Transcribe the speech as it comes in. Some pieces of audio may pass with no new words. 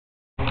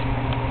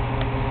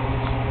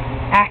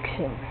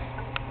watching.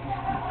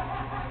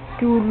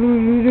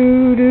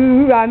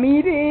 Doo-doo-doo-doo-doo, I'm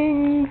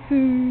eating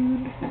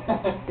food.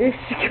 This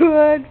is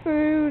good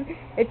food.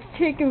 It's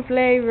chicken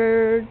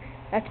flavored.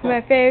 That's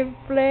my favorite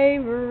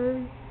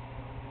flavor.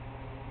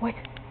 What?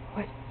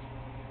 What?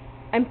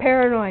 I'm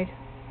paranoid.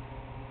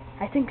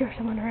 I think there's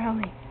someone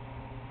around me.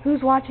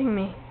 Who's watching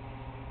me?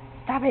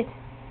 Stop it.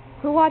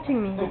 Who's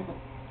watching me?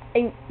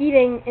 I'm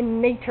eating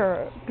in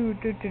nature. Do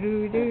do do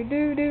do do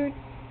do do.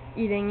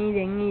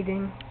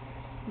 Eating.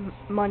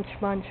 Munch.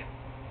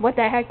 What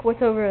the heck?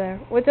 What's over there?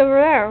 What's over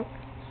there?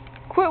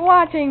 Quit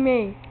watching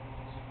me.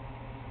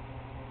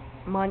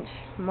 Munch.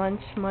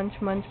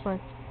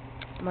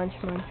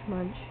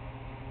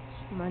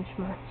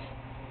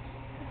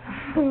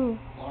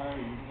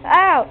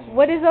 Ow!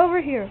 What is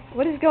over here?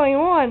 What is going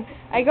on?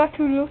 I got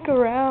to look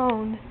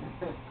around.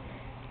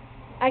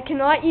 I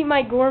cannot eat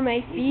my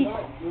gourmet feast.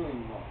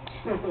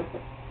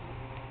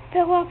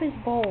 Fill up his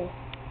bowl.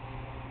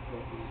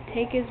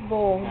 Take his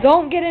bowl.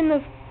 Don't get in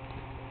the...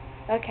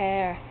 Okay,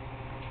 there.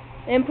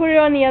 And put it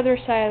on the other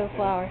side of the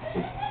flower.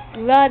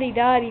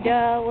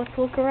 La-di-da-di-da. Let's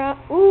look around.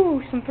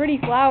 Ooh, some pretty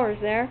flowers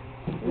there.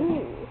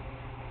 Ooh.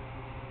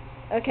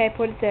 Okay,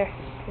 put it there.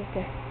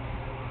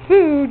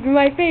 Food,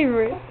 my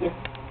favorite.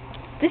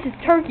 This is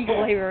turkey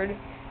flavored.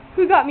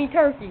 Who got me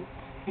turkey?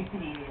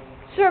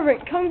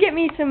 Servant, come get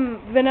me some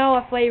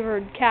vanilla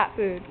flavored cat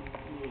food.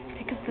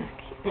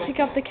 Pick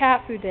up the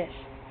cat food dish.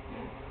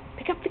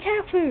 Pick up the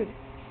cat food.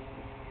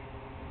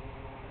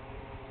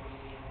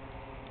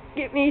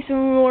 Get me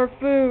some more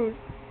food.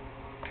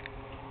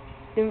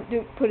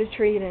 Put a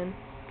treat in.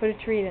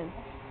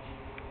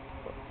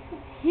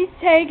 He's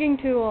taking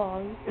too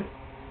long.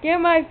 Get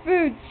my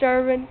food,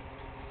 servant.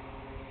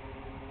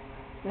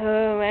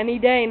 Oh, any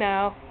day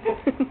now.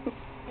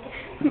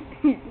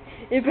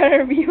 It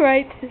better be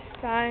right this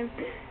time.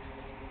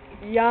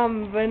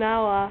 Yum,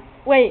 vanilla.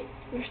 Wait,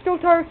 there's still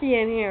turkey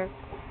in here.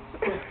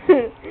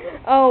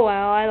 Oh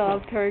well, I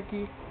love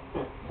turkey.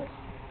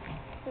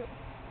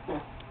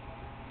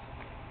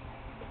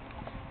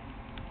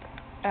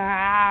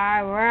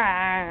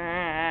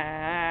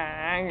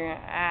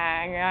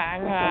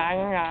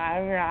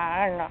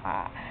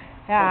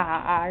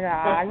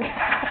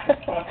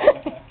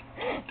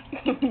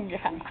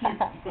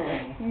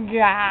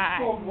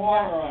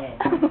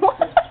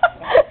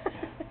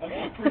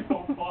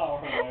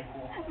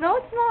 No,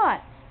 it's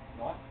not.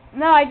 What?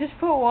 No, I just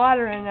put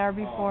water in there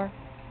before.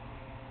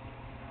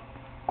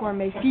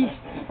 Gourmet feast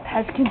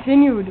has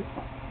continued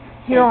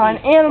here on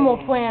Animal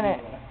Planet.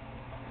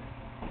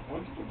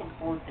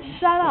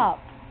 Shut up.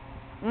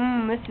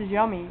 This is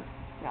yummy.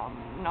 Nom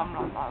nom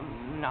nom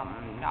nom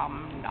nom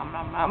nom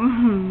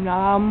nom nom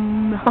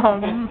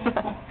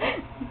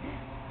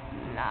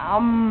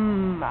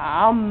nom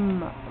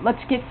nom.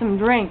 Let's get some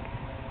drink.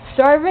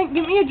 Servant,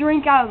 give me a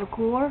drink out of the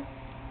cooler.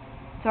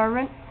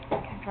 Servant,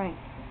 drink.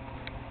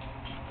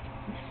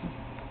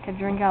 Get a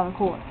drink out of the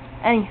cooler.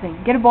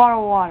 Anything. Get a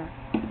bottle of water.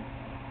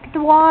 Get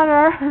the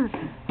water.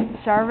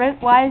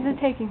 Servant, why is it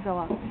taking so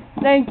long?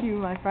 Thank you,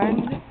 my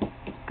friend.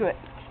 Good.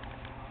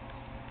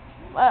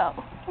 Well,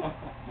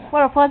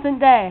 what a pleasant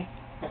day.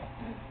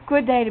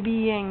 Good day to be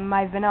eating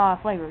my vanilla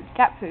flavored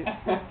cat food.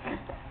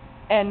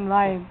 And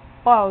my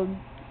bottled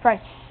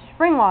fresh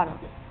spring water.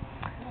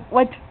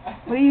 What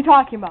are you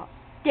talking about?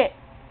 Get.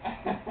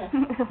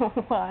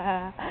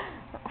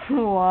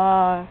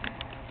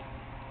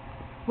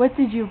 What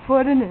did you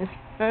put in this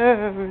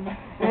food?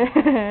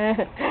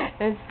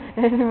 It's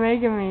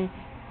making me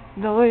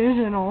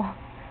delusional.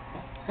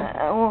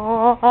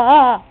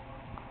 Oh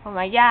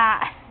my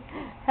God.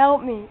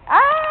 Help me.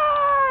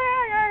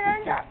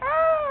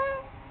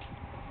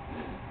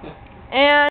 And